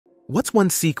What's one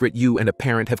secret you and a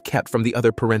parent have kept from the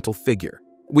other parental figure?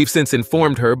 We've since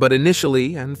informed her, but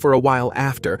initially, and for a while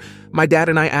after, my dad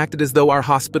and I acted as though our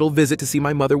hospital visit to see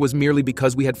my mother was merely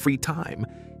because we had free time.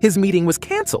 His meeting was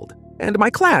canceled, and my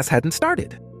class hadn't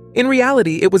started. In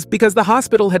reality, it was because the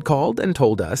hospital had called and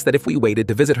told us that if we waited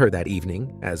to visit her that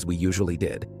evening, as we usually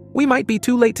did, we might be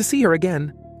too late to see her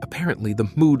again. Apparently, the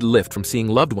mood lift from seeing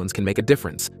loved ones can make a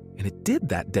difference, and it did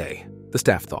that day, the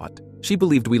staff thought. She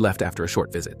believed we left after a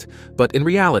short visit, but in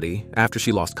reality, after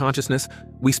she lost consciousness,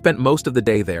 we spent most of the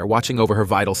day there watching over her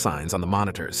vital signs on the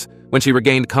monitors. When she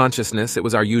regained consciousness, it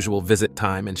was our usual visit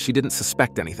time and she didn't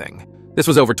suspect anything. This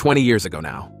was over 20 years ago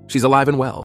now. She's alive and well.